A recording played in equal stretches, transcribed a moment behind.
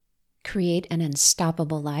Create an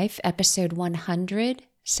Unstoppable Life, episode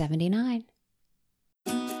 179.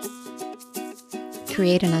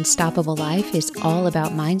 Create an Unstoppable Life is all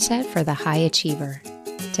about mindset for the high achiever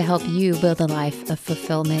to help you build a life of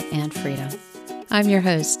fulfillment and freedom. I'm your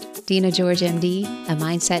host, Dina George, MD, a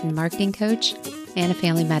mindset and marketing coach and a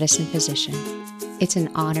family medicine physician. It's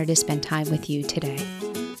an honor to spend time with you today.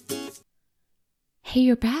 Hey,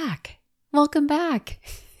 you're back. Welcome back.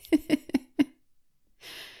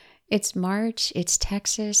 It's March, it's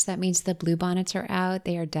Texas. That means the bluebonnets are out.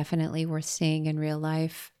 They are definitely worth seeing in real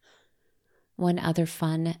life. One other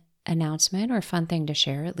fun announcement, or fun thing to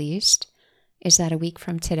share at least, is that a week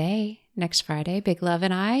from today, next Friday, Big Love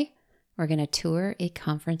and I, we're going to tour a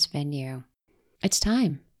conference venue. It's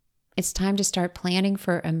time. It's time to start planning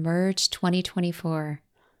for Emerge 2024.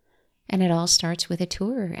 And it all starts with a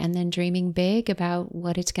tour and then dreaming big about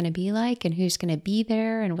what it's going to be like and who's going to be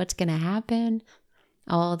there and what's going to happen.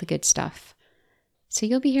 All the good stuff. So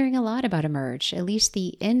you'll be hearing a lot about Emerge, at least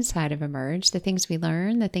the inside of Emerge, the things we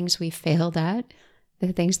learned, the things we failed at,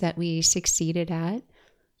 the things that we succeeded at,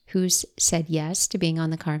 who's said yes to being on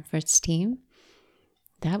the conference team.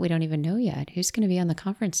 That we don't even know yet. Who's going to be on the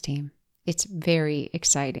conference team? It's very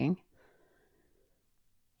exciting.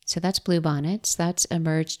 So that's Bluebonnets. That's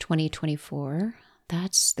Emerge 2024.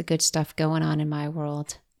 That's the good stuff going on in my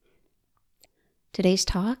world. Today's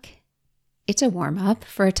talk, it's a warm-up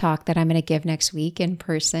for a talk that I'm going to give next week in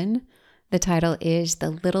person. The title is The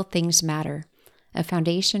Little Things Matter, a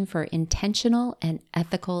foundation for intentional and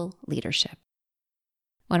ethical leadership.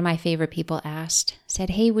 One of my favorite people said,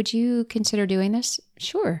 hey, would you consider doing this?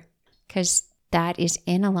 Sure, because that is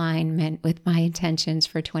in alignment with my intentions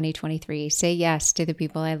for 2023. Say yes to the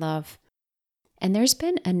people I love. And there's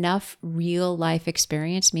been enough real life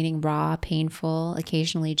experience, meaning raw, painful,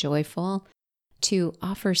 occasionally joyful, to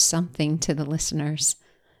offer something to the listeners,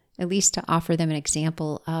 at least to offer them an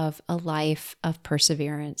example of a life of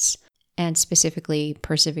perseverance, and specifically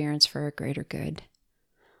perseverance for a greater good.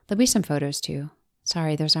 There'll be some photos too.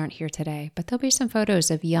 Sorry, those aren't here today, but there'll be some photos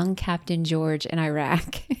of young Captain George in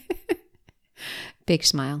Iraq. Big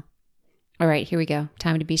smile. All right, here we go.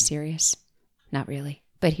 Time to be serious. Not really,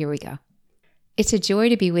 but here we go. It's a joy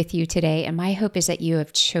to be with you today, and my hope is that you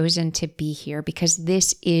have chosen to be here because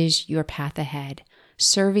this is your path ahead,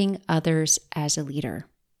 serving others as a leader.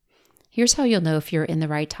 Here's how you'll know if you're in the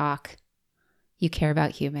right talk. You care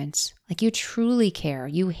about humans, like you truly care.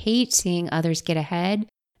 You hate seeing others get ahead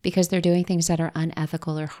because they're doing things that are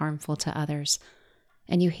unethical or harmful to others.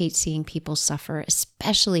 And you hate seeing people suffer,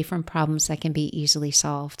 especially from problems that can be easily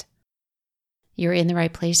solved. You're in the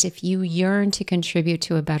right place if you yearn to contribute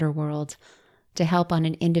to a better world, to help on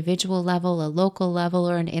an individual level, a local level,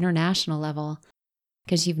 or an international level.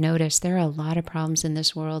 Because you've noticed there are a lot of problems in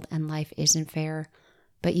this world and life isn't fair,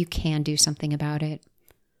 but you can do something about it.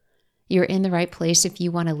 You're in the right place if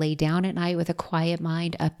you want to lay down at night with a quiet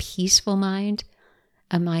mind, a peaceful mind,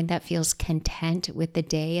 a mind that feels content with the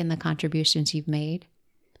day and the contributions you've made.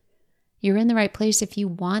 You're in the right place if you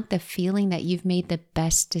want the feeling that you've made the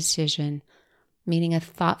best decision, meaning a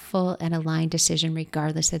thoughtful and aligned decision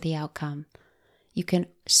regardless of the outcome. You can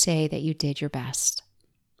say that you did your best.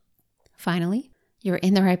 Finally, you're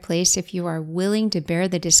in the right place if you are willing to bear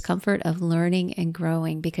the discomfort of learning and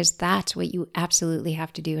growing, because that's what you absolutely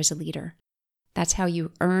have to do as a leader. That's how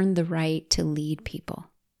you earn the right to lead people.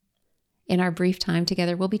 In our brief time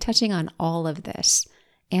together, we'll be touching on all of this,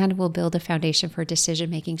 and we'll build a foundation for decision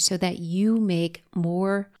making so that you make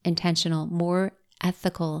more intentional, more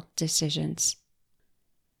ethical decisions.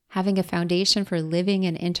 Having a foundation for living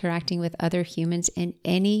and interacting with other humans in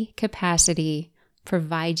any capacity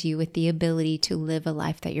provides you with the ability to live a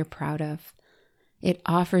life that you're proud of. It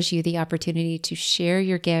offers you the opportunity to share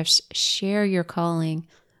your gifts, share your calling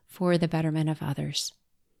for the betterment of others.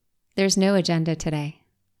 There's no agenda today.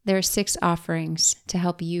 There are 6 offerings to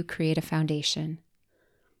help you create a foundation.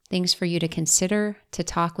 Things for you to consider, to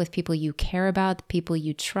talk with people you care about, the people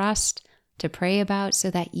you trust, to pray about so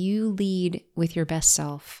that you lead with your best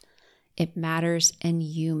self. It matters and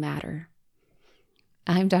you matter.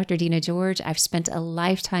 I'm Dr. Dina George. I've spent a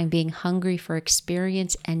lifetime being hungry for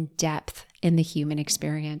experience and depth in the human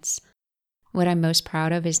experience. What I'm most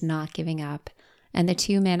proud of is not giving up. And the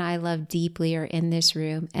 2 men I love deeply are in this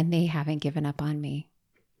room and they haven't given up on me.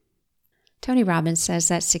 Tony Robbins says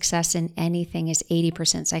that success in anything is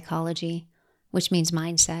 80% psychology, which means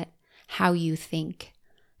mindset, how you think,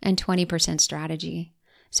 and 20% strategy.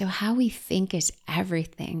 So how we think is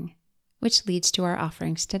everything, which leads to our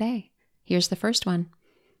offerings today. Here's the first one.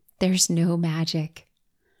 There's no magic.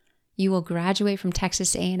 You will graduate from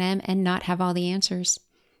Texas A&M and not have all the answers.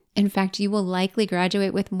 In fact, you will likely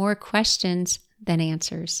graduate with more questions than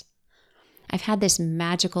answers. I've had this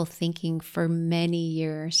magical thinking for many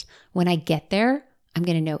years. When I get there, I'm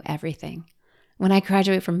going to know everything. When I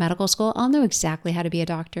graduate from medical school, I'll know exactly how to be a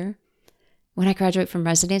doctor. When I graduate from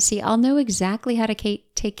residency, I'll know exactly how to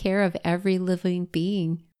take care of every living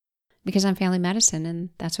being because I'm family medicine and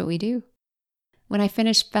that's what we do. When I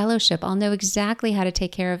finish fellowship, I'll know exactly how to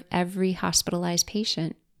take care of every hospitalized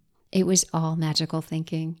patient. It was all magical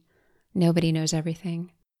thinking. Nobody knows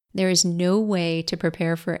everything. There is no way to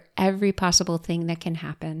prepare for every possible thing that can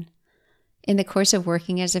happen. In the course of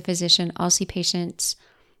working as a physician, I'll see patients,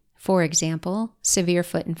 for example, severe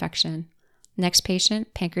foot infection. Next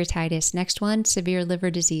patient, pancreatitis. Next one, severe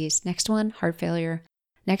liver disease. Next one, heart failure.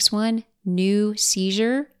 Next one, new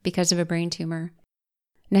seizure because of a brain tumor.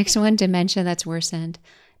 Next one, dementia that's worsened.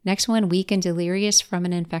 Next one, weak and delirious from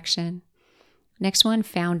an infection. Next one,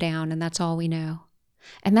 found down, and that's all we know.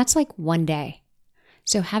 And that's like one day.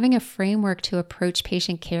 So having a framework to approach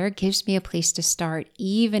patient care gives me a place to start,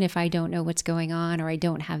 even if I don't know what's going on or I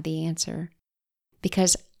don't have the answer,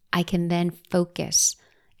 because I can then focus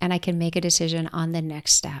and I can make a decision on the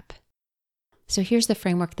next step. So here's the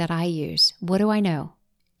framework that I use. What do I know?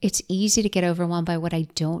 It's easy to get overwhelmed by what I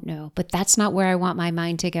don't know, but that's not where I want my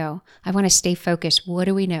mind to go. I want to stay focused. What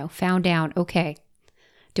do we know? Found down. Okay.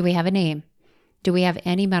 Do we have a name? Do we have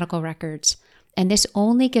any medical records? And this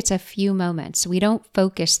only gets a few moments. We don't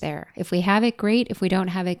focus there. If we have it, great. If we don't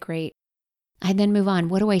have it, great. I then move on.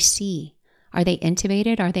 What do I see? Are they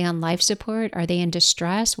intubated? Are they on life support? Are they in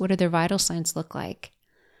distress? What do their vital signs look like?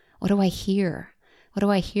 What do I hear? What do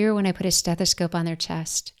I hear when I put a stethoscope on their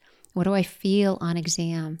chest? What do I feel on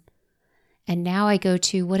exam? And now I go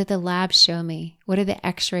to, what do the labs show me? What do the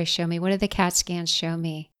x-rays show me? What do the CAT scans show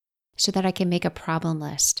me? So that I can make a problem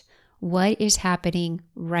list. What is happening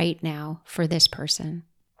right now for this person?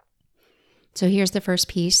 So here's the first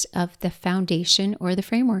piece of the foundation or the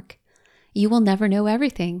framework. You will never know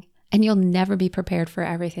everything, and you'll never be prepared for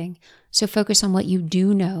everything. So focus on what you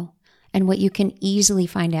do know and what you can easily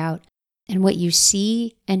find out and what you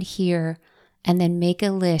see and hear, and then make a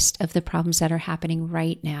list of the problems that are happening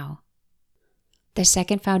right now. The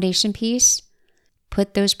second foundation piece,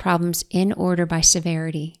 put those problems in order by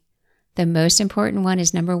severity. The most important one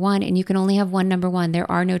is number 1, and you can only have one number 1.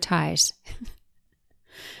 There are no ties.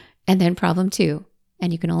 And then problem 2,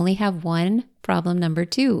 and you can only have one problem number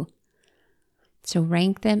 2. So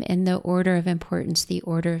rank them in the order of importance, the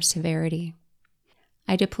order of severity.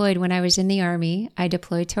 I deployed when I was in the Army. I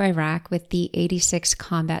deployed to Iraq with the 86th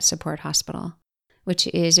Combat Support Hospital, which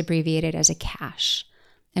is abbreviated as a CASH.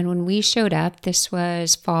 And when we showed up, this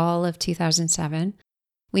was fall of 2007,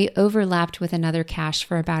 we overlapped with another CASH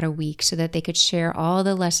for about a week so that they could share all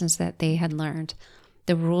the lessons that they had learned,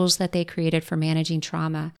 the rules that they created for managing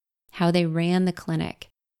trauma, how they ran the clinic,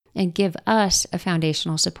 and give us a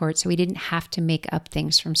foundational support so we didn't have to make up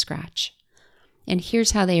things from scratch. And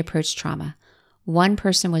here's how they approached trauma. One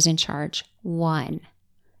person was in charge, one,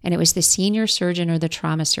 and it was the senior surgeon or the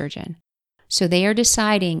trauma surgeon. So they are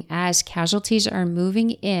deciding as casualties are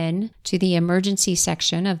moving in to the emergency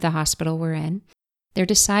section of the hospital we're in, they're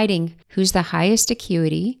deciding who's the highest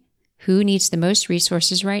acuity, who needs the most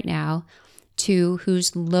resources right now, to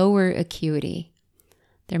who's lower acuity.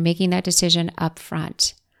 They're making that decision up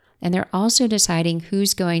front. And they're also deciding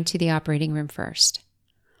who's going to the operating room first.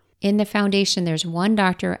 In the foundation, there's one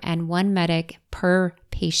doctor and one medic per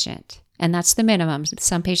patient. And that's the minimum.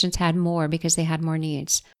 Some patients had more because they had more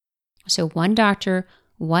needs. So one doctor,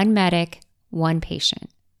 one medic, one patient.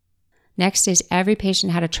 Next is every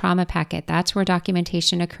patient had a trauma packet. That's where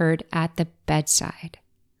documentation occurred at the bedside.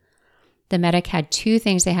 The medic had 2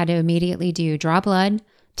 things they had to immediately do: draw blood,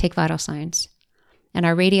 take vital signs. And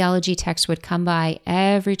our radiology techs would come by.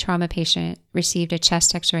 Every trauma patient received a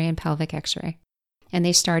chest x-ray and pelvic x-ray. And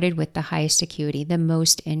they started with the highest acuity, the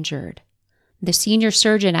most injured. The senior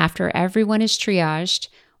surgeon, after everyone is triaged,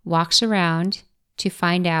 walks around to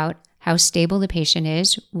find out how stable the patient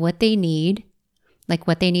is, what they need, like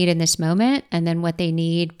what they need in this moment, and then what they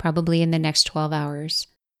need probably in the next 12 hours.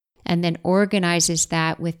 And then organizes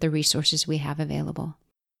that with the resources we have available.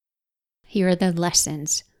 Here are the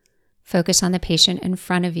lessons. Focus on the patient in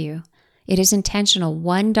front of you. It is intentional.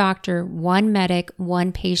 One doctor, one medic,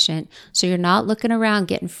 one patient. So you're not looking around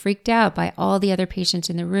getting freaked out by all the other patients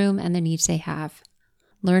in the room and the needs they have.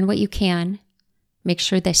 Learn what you can. Make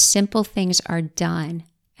sure the simple things are done.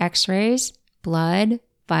 X-rays, blood,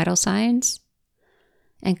 vital signs.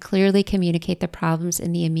 And clearly communicate the problems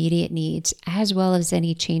and the immediate needs, as well as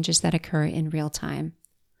any changes that occur in real time.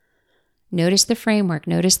 Notice the framework.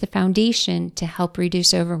 Notice the foundation to help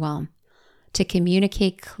reduce overwhelm. to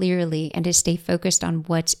communicate clearly, and to stay focused on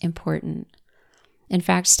what's important. In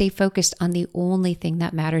fact, stay focused on the only thing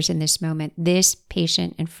that matters in this moment, this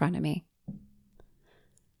patient in front of me.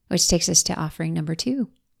 Which takes us to offering number 2,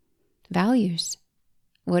 values.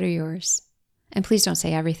 What are yours? And please don't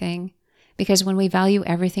say everything, because when we value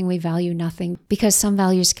everything, we value nothing, because some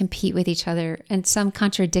values compete with each other and some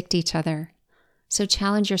contradict each other. So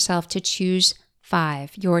challenge yourself to choose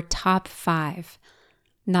 5, your top 5,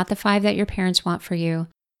 not the 5 that your parents want for you,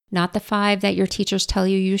 not the 5 that your teachers tell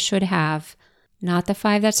you should have, not the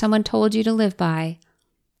 5 that someone told you to live by,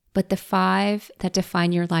 but the 5 that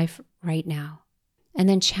define your life right now. And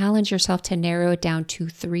then challenge yourself to narrow it down to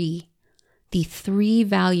 3. The 3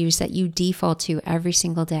 values that you default to every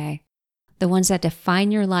single day. The ones that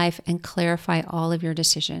define your life and clarify all of your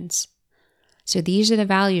decisions. So these are the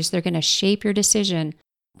values that are going to shape your decision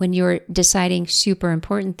when you're deciding super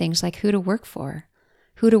important things like who to work for,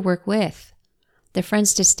 who to work with, the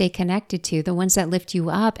friends to stay connected to, the ones that lift you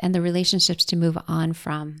up, and the relationships to move on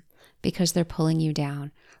from because they're pulling you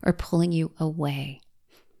down or pulling you away.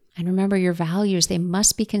 And remember, your values, they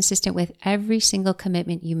must be consistent with every single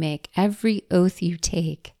commitment you make, every oath you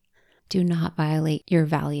take. Do not violate your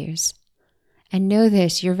values. And know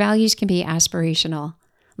this, your values can be aspirational,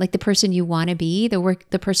 like the person you want to be,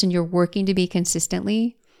 the person you're working to be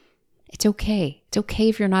consistently. It's okay. It's okay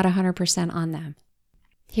if you're not 100% on them.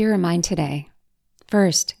 Here are mine today.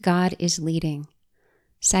 First, God is leading.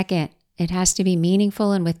 Second, it has to be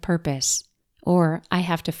meaningful and with purpose, or I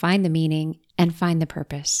have to find the meaning and find the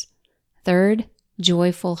purpose. Third,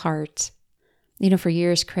 joyful heart. For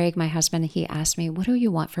years, Craig, my husband, he asked me, what do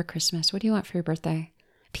you want for Christmas? What do you want for your birthday?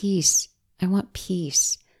 Peace. I want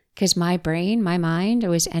peace. Because my brain, my mind,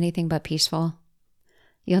 was anything but peaceful.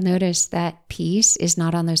 You'll notice that peace is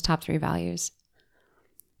not on those top 3 values.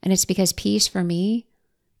 And it's because peace for me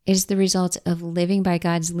is the result of living by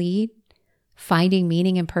God's lead, finding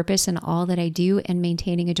meaning and purpose in all that I do, and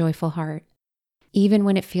maintaining a joyful heart. Even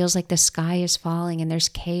when it feels like the sky is falling and there's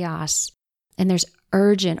chaos and there's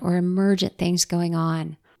urgent or emergent things going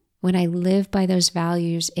on, when I live by those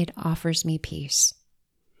values, it offers me peace.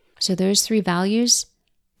 So those 3 values,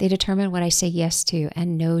 they determine what I say yes to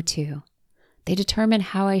and no to. They determine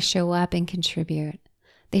how I show up and contribute.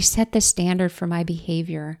 They set the standard for my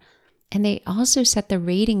behavior. And they also set the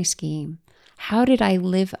rating scheme. How did I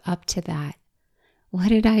live up to that? What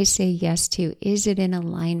did I say yes to? Is it in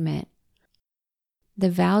alignment? The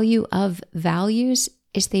value of values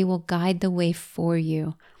is they will guide the way for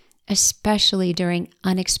you, especially during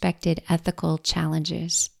unexpected ethical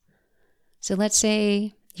challenges. So let's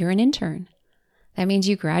say you're an intern. That means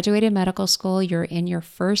you graduated medical school, you're in your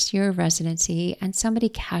first year of residency, and somebody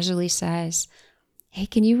casually says, hey,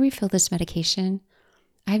 can you refill this medication?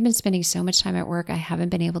 I've been spending so much time at work, I haven't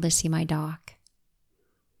been able to see my doc.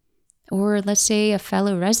 Or let's say a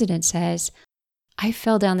fellow resident says, I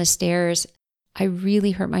fell down the stairs, I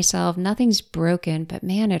really hurt myself, nothing's broken, but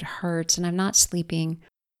man, it hurts and I'm not sleeping.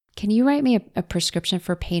 Can you write me a prescription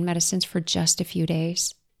for pain medicines for just a few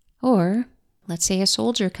days? Or let's say a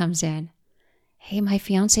soldier comes in. Hey, my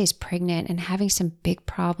fiance is pregnant and having some big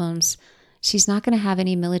problems. She's not going to have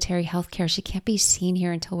any military health care. She can't be seen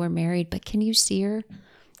here until we're married, but can you see her?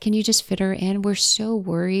 Can you just fit her in? We're so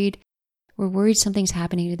worried. We're worried something's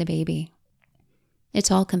happening to the baby. It's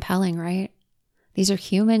all compelling, right? These are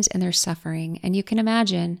humans and they're suffering. And you can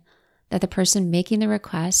imagine that the person making the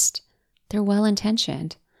request, they're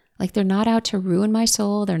well-intentioned. Like they're not out to ruin my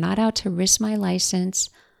soul. They're not out to risk my license.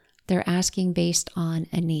 They're asking based on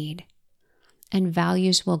a need. And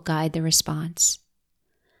values will guide the response.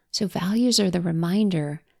 So values are the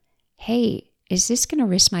reminder, hey, is this going to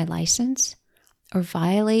risk my license or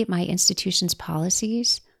violate my institution's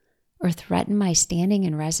policies or threaten my standing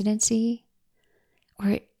in residency?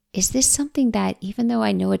 Or is this something that even though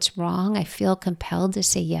I know it's wrong, I feel compelled to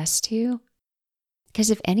say yes to? Because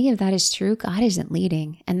if any of that is true, God isn't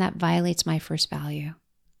leading, and that violates my first value.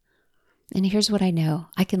 And here's what I know.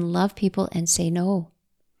 I can love people and say no.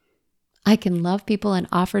 I can love people and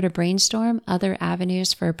offer to brainstorm other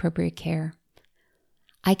avenues for appropriate care.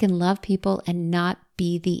 I can love people and not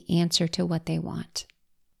be the answer to what they want.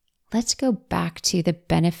 Let's go back to the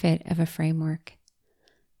benefit of a framework.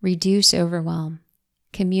 Reduce overwhelm.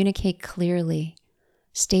 Communicate clearly.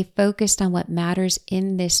 Stay focused on what matters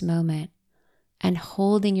in this moment. And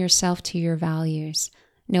holding yourself to your values.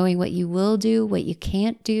 Knowing what you will do, what you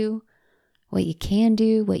can't do, what you can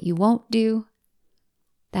do, what you won't do.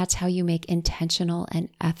 That's how you make intentional and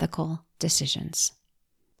ethical decisions.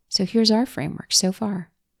 So here's our framework so far.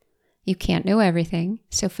 You can't know everything,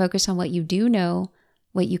 so focus on what you do know,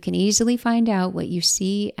 what you can easily find out, what you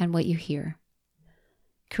see, and what you hear.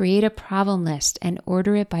 Create a problem list and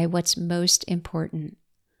order it by what's most important.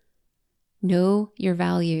 Know your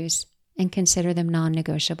values and consider them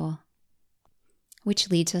non-negotiable. Which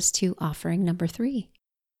leads us to offering number 3.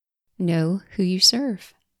 Know who you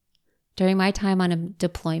serve. During my time on a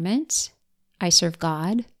deployment, I serve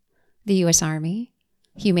God, the U.S. Army,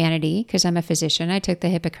 humanity, because I'm a physician. I took the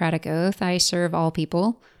Hippocratic Oath. I serve all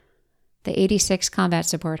people. The 86th Combat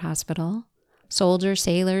Support Hospital, soldiers,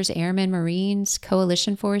 sailors, airmen, Marines,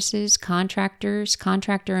 coalition forces, contractors,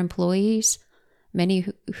 contractor employees, many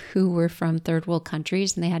who were from third world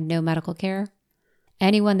countries and they had no medical care.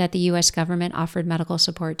 Anyone that the U.S. government offered medical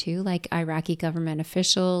support to, like Iraqi government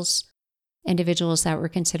officials, individuals that were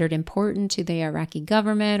considered important to the Iraqi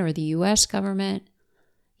government or the U.S. government,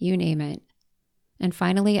 you name it. And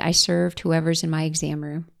finally, I served whoever's in my exam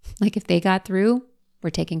room. Like if they got through, we're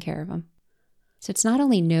taking care of them. So it's not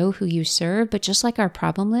only know who you serve, but just like our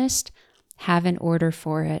problem list, have an order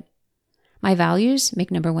for it. My values make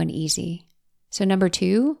number 1 easy. So number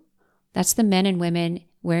 2, that's the men and women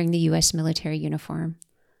wearing the U.S. military uniform,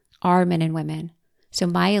 our men and women. So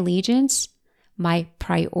my allegiance, my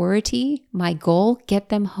priority, my goal, get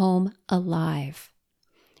them home alive.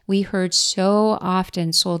 We heard so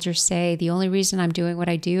often soldiers say, the only reason I'm doing what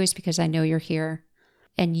I do is because I know you're here.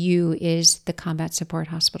 And you is the combat support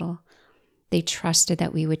hospital. They trusted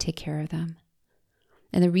that we would take care of them.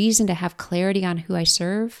 And the reason to have clarity on who I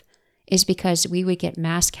serve is because we would get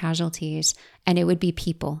mass casualties and it would be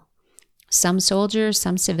people. Some soldiers,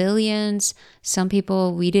 some civilians, some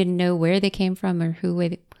people we didn't know where they came from or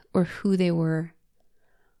who they were.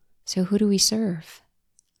 So who do we serve?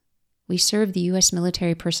 We serve the U.S.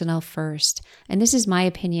 military personnel first. And this is my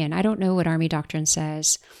opinion. I don't know what Army doctrine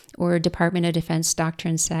says or Department of Defense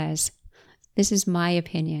doctrine says. This is my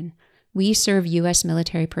opinion. We serve U.S.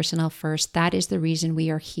 military personnel first. That is the reason we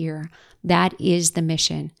are here. That is the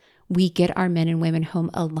mission. We get our men and women home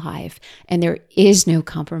alive, and there is no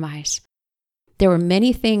compromise. There were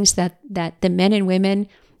many things that the men and women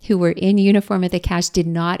who were in uniform at the CAS did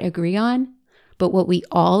not agree on, but what we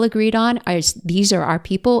all agreed on is these are our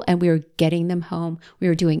people, and we are getting them home. We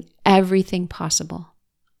are doing everything possible.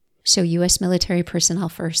 So U.S. military personnel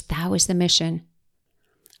first, that was the mission.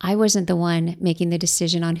 I wasn't the one making the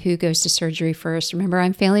decision on who goes to surgery first. Remember,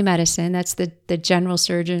 I'm family medicine. That's the general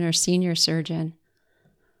surgeon or senior surgeon.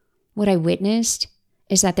 What I witnessed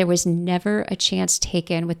is that there was never a chance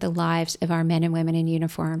taken with the lives of our men and women in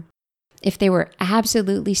uniform. If they were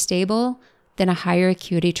absolutely stable, then a higher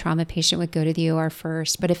acuity trauma patient would go to the OR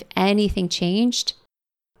first. But if anything changed,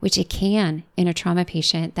 which it can in a trauma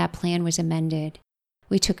patient, that plan was amended.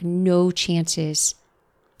 We took no chances.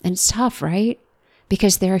 And it's tough, right?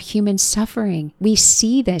 Because there are humans suffering. We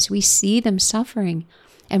see this. We see them suffering.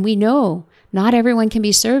 And we know not everyone can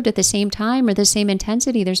be served at the same time or the same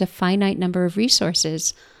intensity. There's a finite number of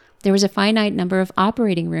resources. There was a finite number of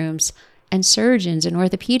operating rooms and surgeons and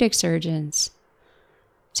orthopedic surgeons.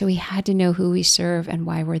 So we had to know who we serve and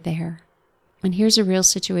why we're there. And here's a real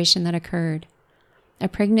situation that occurred. A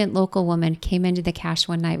pregnant local woman came into the CASH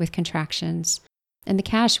one night with contractions. In the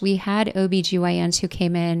CASH, we had OBGYNs who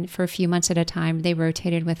came in for a few months at a time. They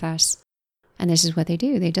rotated with us. And this is what they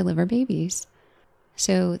do. They deliver babies.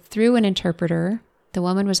 So through an interpreter, the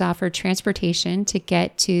woman was offered transportation to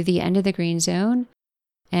get to the end of the green zone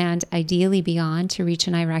and ideally beyond to reach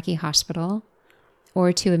an Iraqi hospital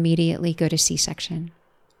or to immediately go to C-section.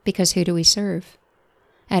 Because who do we serve?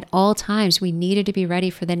 At all times, we needed to be ready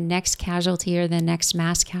for the next casualty or the next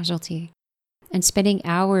mass casualty. And spending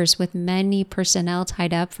hours with many personnel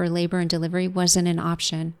tied up for labor and delivery wasn't an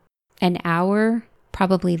option. An hour,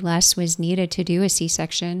 probably less, was needed to do a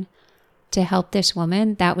C-section. To help this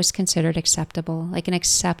woman, that was considered acceptable, like an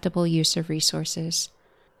acceptable use of resources.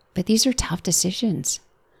 But these are tough decisions.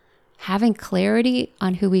 Having clarity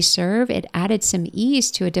on who we serve, it added some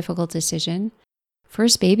ease to a difficult decision.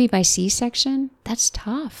 First baby by C-section, that's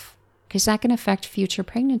tough because that can affect future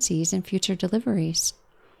pregnancies and future deliveries.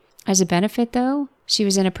 As a benefit, though, she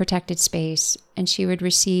was in a protected space and she would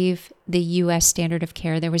receive the U.S. standard of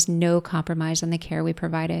care. There was no compromise on the care we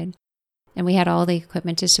provided. And we had all the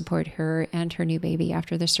equipment to support her and her new baby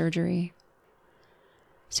after the surgery.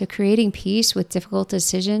 So creating peace with difficult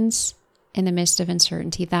decisions in the midst of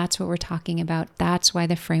uncertainty, that's what we're talking about. That's why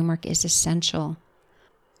the framework is essential.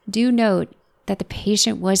 Do note that the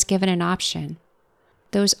patient was given an option.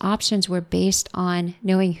 Those options were based on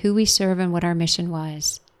knowing who we serve and what our mission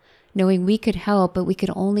was. Knowing we could help, but we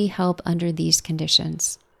could only help under these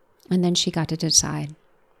conditions. And then she got to decide.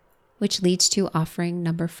 Which leads to offering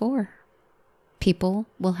number 4. People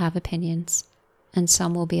will have opinions, and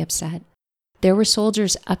some will be upset. There were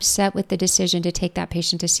soldiers upset with the decision to take that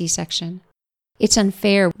patient to C-section. It's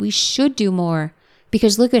unfair. We should do more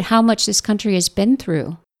because look at how much this country has been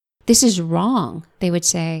through. This is wrong, they would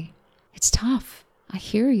say. It's tough. I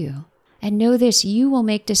hear you. And know this, you will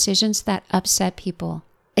make decisions that upset people.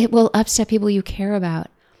 It will upset people you care about,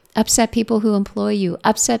 upset people who employ you,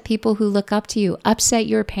 upset people who look up to you, upset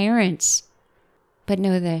your parents. But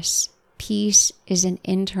know this, peace is an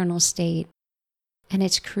internal state, and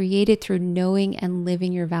it's created through knowing and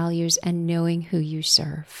living your values and knowing who you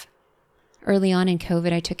serve. Early on in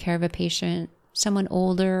COVID, I took care of a patient, someone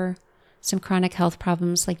older, some chronic health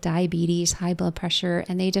problems like diabetes, high blood pressure,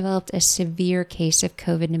 and they developed a severe case of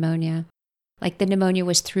COVID pneumonia. Like the pneumonia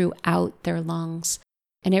was throughout their lungs,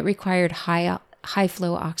 and it required high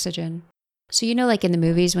flow oxygen. So you know, like in the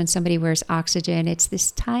movies when somebody wears oxygen, it's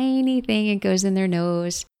this tiny thing, it goes in their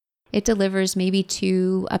nose. It delivers maybe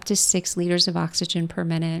 2 up to 6 liters of oxygen per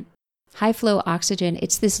minute. High flow oxygen,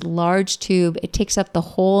 it's this large tube. It takes up the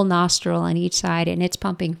whole nostril on each side, and it's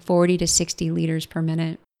pumping 40 to 60 liters per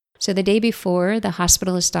minute. So the day before, the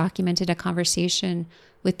hospitalist documented a conversation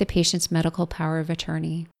with the patient's medical power of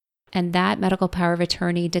attorney. And that medical power of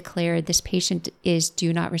attorney declared this patient is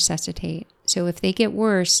do not resuscitate. So if they get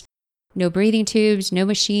worse, no breathing tubes, no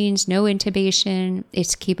machines, no intubation,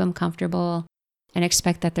 it's keep them comfortable and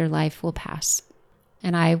expect that their life will pass.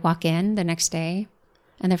 And I walk in the next day,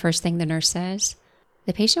 and the first thing the nurse says,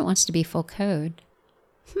 the patient wants to be full code.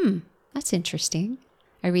 That's interesting.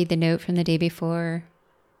 I read the note from the day before.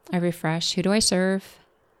 I refresh, who do I serve?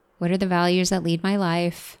 What are the values that lead my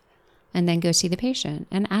life? And then go see the patient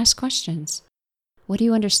and ask questions. What do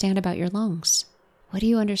you understand about your lungs? What do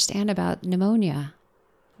you understand about pneumonia?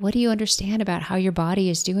 What do you understand about how your body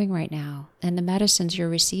is doing right now and the medicines you're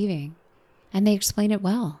receiving? And they explain it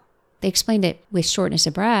well. They explained it with shortness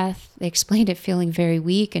of breath. They explained it feeling very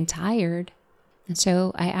weak and tired. And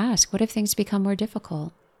so I ask, what if things become more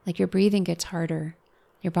difficult? Like your breathing gets harder,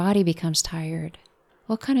 your body becomes tired.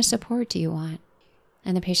 What kind of support do you want?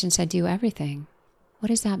 And the patient said, do everything. What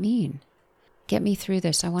does that mean? Get me through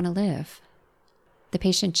this. I want to live. The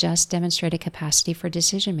patient just demonstrated capacity for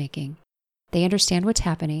decision making. They understand what's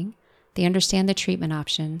happening. They understand the treatment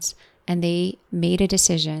options, and they made a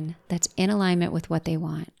decision that's in alignment with what they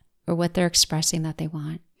want or what they're expressing that they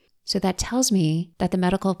want. So that tells me that the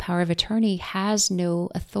medical power of attorney has no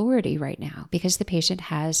authority right now because the patient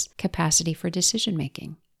has capacity for decision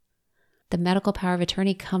making. The medical power of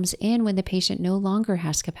attorney comes in when the patient no longer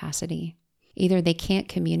has capacity. Either they can't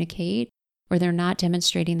communicate or they're not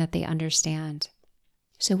demonstrating that they understand.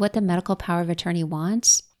 So what the medical power of attorney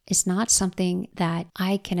wants is not something that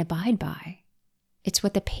I can abide by. It's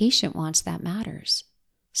what the patient wants that matters.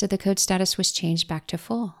 So the code status was changed back to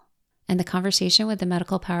full. And the conversation with the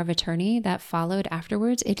medical power of attorney that followed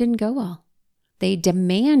afterwards, it didn't go well. They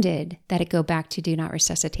demanded that it go back to do not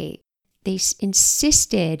resuscitate. They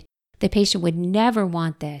insisted the patient would never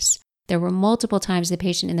want this. There were multiple times the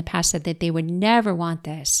patient in the past said that they would never want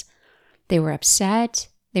this. They were upset.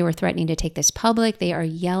 They were threatening to take this public. They are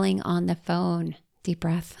yelling on the phone. Deep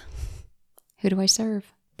breath. Who do I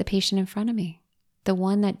serve? The patient in front of me. The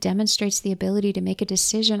one that demonstrates the ability to make a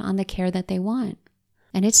decision on the care that they want.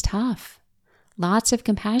 And it's tough. Lots of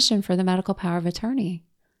compassion for the medical power of attorney.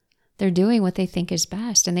 They're doing what they think is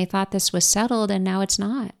best, and they thought this was settled, and now it's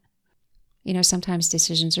not. You know, sometimes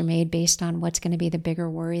decisions are made based on what's going to be the bigger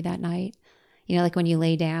worry that night. You know, like when you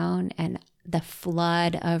lay down and the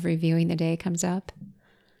flood of reviewing the day comes up.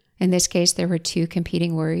 In this case, there were 2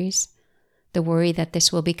 competing worries. The worry that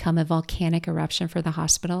this will become a volcanic eruption for the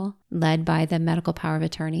hospital, led by the medical power of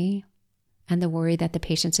attorney, and the worry that the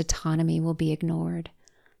patient's autonomy will be ignored,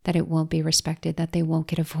 that it won't be respected, that they won't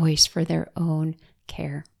get a voice for their own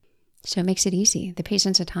care. So it makes it easy. The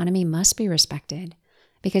patient's autonomy must be respected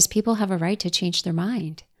because people have a right to change their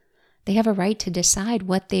mind. They have a right to decide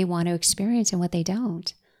what they want to experience and what they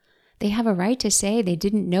don't. They have a right to say they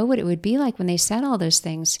didn't know what it would be like when they said all those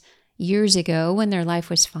things years ago when their life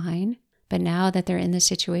was fine. But now that they're in this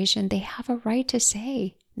situation, they have a right to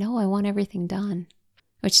say, no, I want everything done.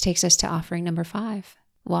 Which takes us to offering number 5,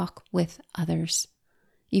 walk with others.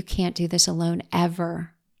 You can't do this alone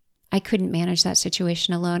ever. I couldn't manage that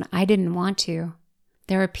situation alone. I didn't want to.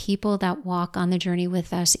 There are people that walk on the journey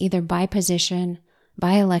with us either by position,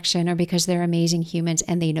 by election, or because they're amazing humans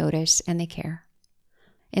and they notice and they care.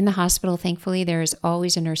 In the hospital, thankfully, there is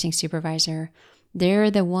always a nursing supervisor.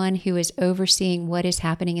 They're the one who is overseeing what is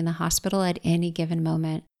happening in the hospital at any given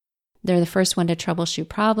moment. They're the first one to troubleshoot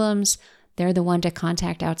problems. They're the one to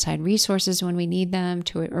contact outside resources when we need them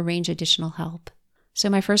to arrange additional help. So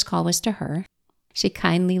my first call was to her. She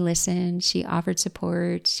kindly listened. She offered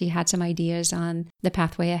support. She had some ideas on the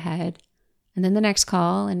pathway ahead. And then the next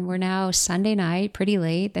call, and we're now Sunday night, pretty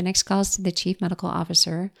late. The next call is to the chief medical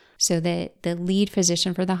officer, so that the lead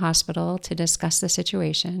physician for the hospital, to discuss the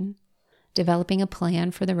situation, developing a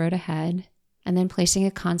plan for the road ahead, and then placing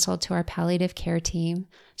a consult to our palliative care team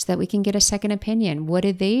so that we can get a second opinion. What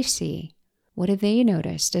did they see? What did they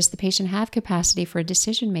notice? Does the patient have capacity for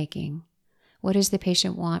decision making? What does the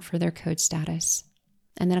patient want for their code status?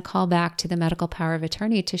 And then a call back to the medical power of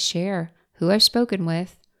attorney to share who I've spoken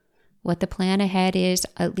with, what the plan ahead is,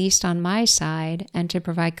 at least on my side, and to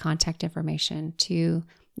provide contact information to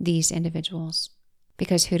these individuals.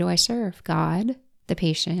 Because who do I serve? God, the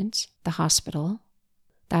patient, the hospital.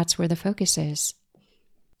 That's where the focus is.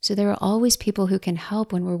 So there are always people who can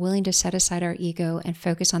help when we're willing to set aside our ego and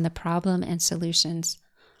focus on the problem and solutions.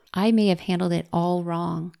 I may have handled it all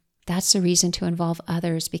wrong. That's the reason to involve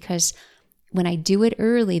others, because when I do it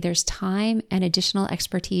early, there's time and additional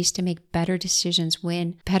expertise to make better decisions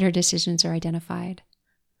when better decisions are identified.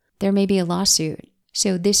 There may be a lawsuit.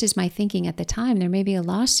 So this is my thinking at the time. There may be a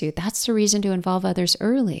lawsuit. That's the reason to involve others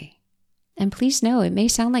early. And please know, it may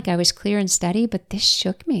sound like I was clear and steady, but this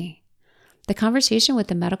shook me. The conversation with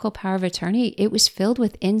the medical power of attorney, it was filled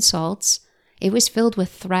with insults. It was filled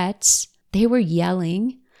with threats. They were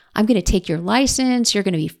yelling, I'm going to take your license. You're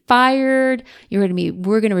going to be fired. We're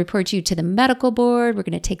going to report you to the medical board. We're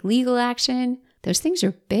going to take legal action. Those things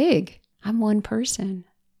are big. I'm one person.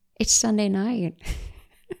 It's Sunday night.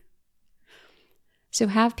 So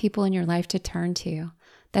have people in your life to turn to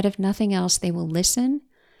that, if nothing else, they will listen.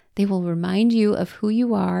 They will remind you of who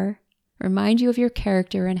you are, remind you of your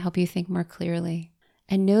character, and help you think more clearly.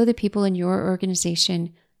 And know the people in your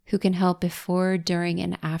organization who can help before, during,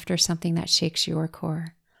 and after something that shakes your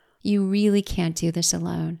core. You really can't do this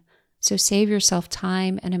alone. So save yourself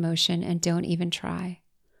time and emotion and don't even try.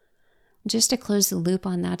 Just to close the loop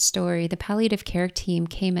on that story, the palliative care team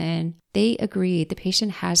came in. They agreed the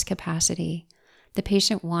patient has capacity. The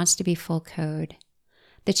patient wants to be full code.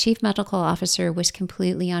 The chief medical officer was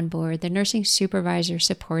completely on board. The nursing supervisor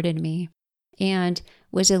supported me and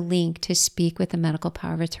was a link to speak with the medical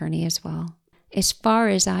power of attorney as well. As far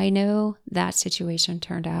as I know, that situation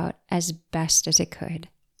turned out as best as it could.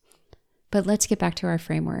 But let's get back to our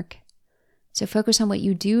framework. So focus on what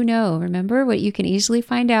you do know. Remember what you can easily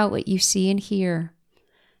find out, what you see and hear.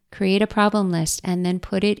 Create a problem list and then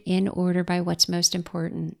put it in order by what's most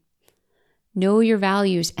important. Know your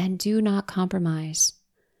values and do not compromise.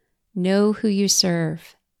 Know who you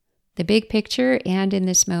serve, the big picture and in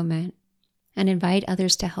this moment, and invite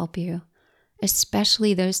others to help you,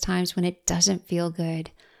 especially those times when it doesn't feel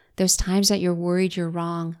good. Those times that you're worried you're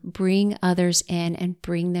wrong, bring others in and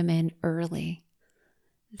bring them in early.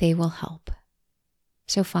 They will help.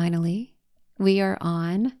 So finally, we are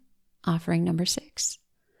on offering number 6.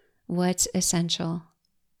 What's essential?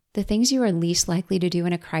 The things you are least likely to do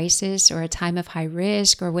in a crisis or a time of high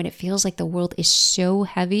risk, or when it feels like the world is so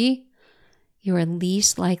heavy, you are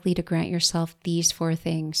least likely to grant yourself these 4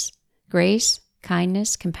 things: grace,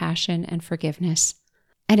 kindness, compassion, and forgiveness.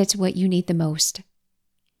 And it's what you need the most.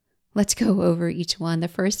 Let's go over each one. The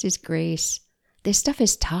first is grace. This stuff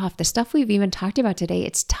is tough. The stuff we've even talked about today,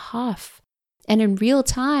 it's tough. And in real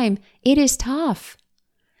time, it is tough.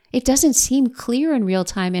 It doesn't seem clear in real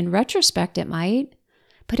time. In retrospect, it might.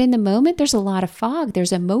 But in the moment, there's a lot of fog.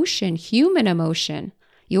 There's emotion, human emotion,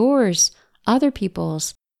 yours, other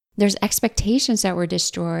people's. There's expectations that were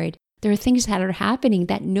destroyed. There are things that are happening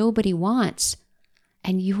that nobody wants.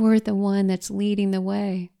 And you're the one that's leading the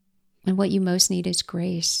way. And what you most need is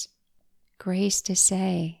grace. Grace to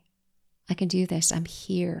say, I can do this. I'm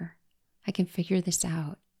here. I can figure this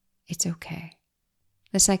out. It's okay.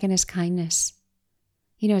 The second is kindness.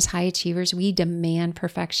 As high achievers, we demand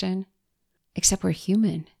perfection, except we're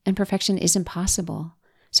human and perfection isn't possible.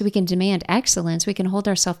 So we can demand excellence. We can hold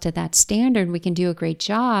ourselves to that standard. We can do a great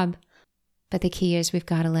job. But the key is we've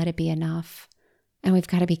got to let it be enough. And we've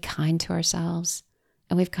got to be kind to ourselves.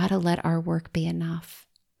 And we've got to let our work be enough.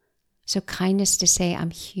 So kindness to say,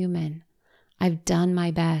 I'm human. I've done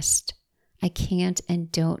my best. I can't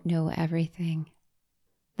and don't know everything.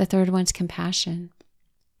 The third one's compassion.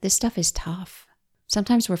 This stuff is tough.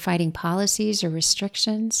 Sometimes we're fighting policies or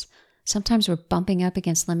restrictions. Sometimes we're bumping up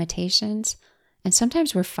against limitations. And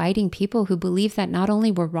sometimes we're fighting people who believe that not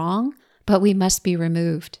only we're wrong, but we must be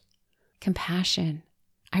removed. Compassion.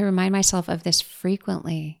 I remind myself of this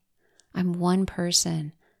frequently. I'm one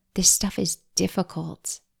person. This stuff is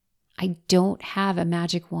difficult. I don't have a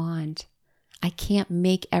magic wand. I can't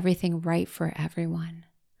make everything right for everyone.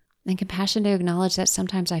 And compassion to acknowledge that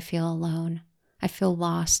sometimes I feel alone. I feel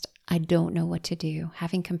lost. I don't know what to do.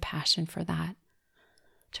 Having compassion for that.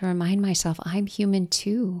 To remind myself I'm human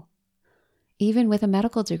too. Even with a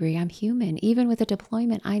medical degree, I'm human. Even with a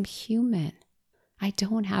deployment, I'm human. I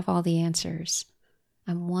don't have all the answers.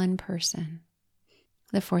 I'm one person.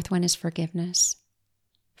 The fourth one is forgiveness.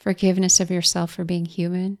 Forgiveness of yourself for being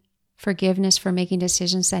human. Forgiveness for making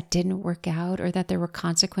decisions that didn't work out or that there were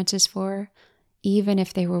consequences for, even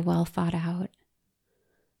if they were well thought out.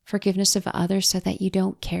 Forgiveness of others so that you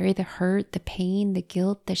don't carry the hurt, the pain, the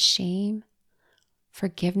guilt, the shame.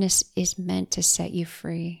 Forgiveness is meant to set you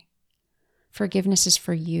free. Forgiveness is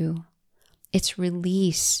for you. It's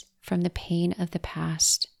release from the pain of the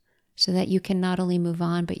past so that you can not only move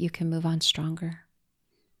on, but you can move on stronger.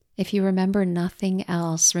 If you remember nothing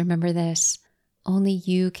else, remember this: only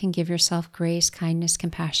you can give yourself grace, kindness,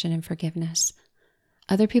 compassion, and forgiveness.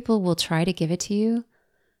 Other people will try to give it to you,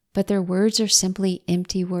 but their words are simply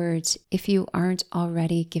empty words if you aren't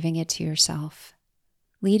already giving it to yourself.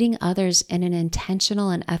 Leading others in an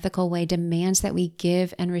intentional and ethical way demands that we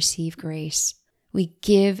give and receive grace. We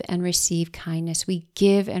give and receive kindness. We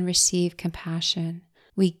give and receive compassion.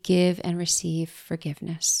 We give and receive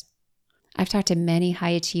forgiveness. I've talked to many high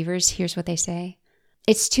achievers. Here's what they say.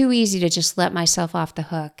 It's too easy to just let myself off the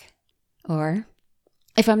hook. Or,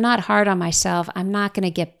 if I'm not hard on myself, I'm not going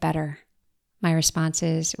to get better. My response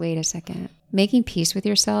is, wait a second. Making peace with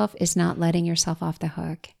yourself is not letting yourself off the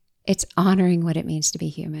hook. It's honoring what it means to be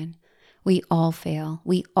human. We all fail.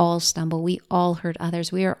 We all stumble. We all hurt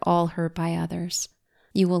others. We are all hurt by others.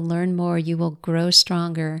 You will learn more. You will grow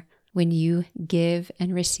stronger when you give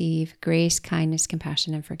and receive grace, kindness,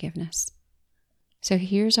 compassion, and forgiveness. So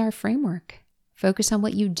here's our framework. Focus on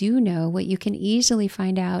what you do know, what you can easily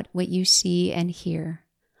find out, what you see and hear.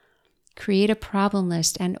 Create a problem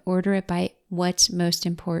list and order it by what's most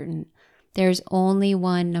important. There's only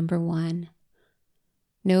one number one.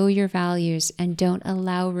 Know your values and don't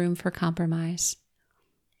allow room for compromise.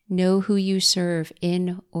 Know who you serve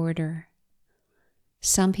in order.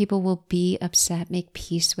 Some people will be upset. Make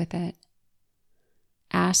peace with it.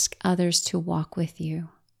 Ask others to walk with you.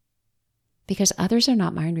 Because others are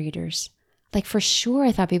not mind readers. Like for sure,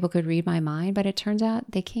 I thought people could read my mind, but it turns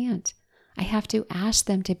out they can't. I have to ask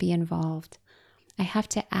them to be involved. I have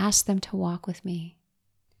to ask them to walk with me.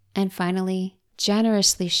 And finally,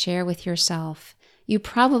 generously share with yourself. You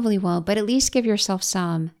probably won't, but at least give yourself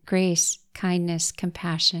some grace, kindness,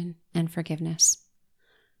 compassion, and forgiveness.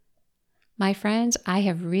 My friends, I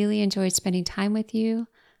have really enjoyed spending time with you.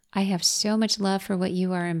 I have so much love for what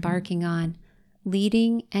you are embarking on,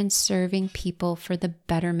 leading and serving people for the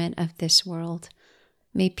betterment of this world.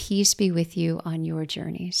 May peace be with you on your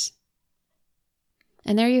journeys.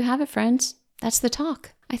 And there you have it, friends. That's the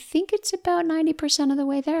talk. I think it's about 90% of the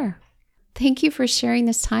way there. Thank you for sharing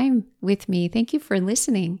this time with me. Thank you for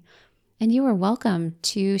listening. And you are welcome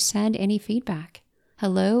to send any feedback.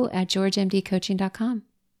 hello@georgemdcoaching.com.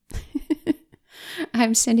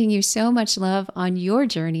 I'm sending you so much love on your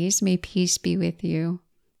journeys. May peace be with you.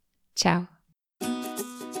 Ciao.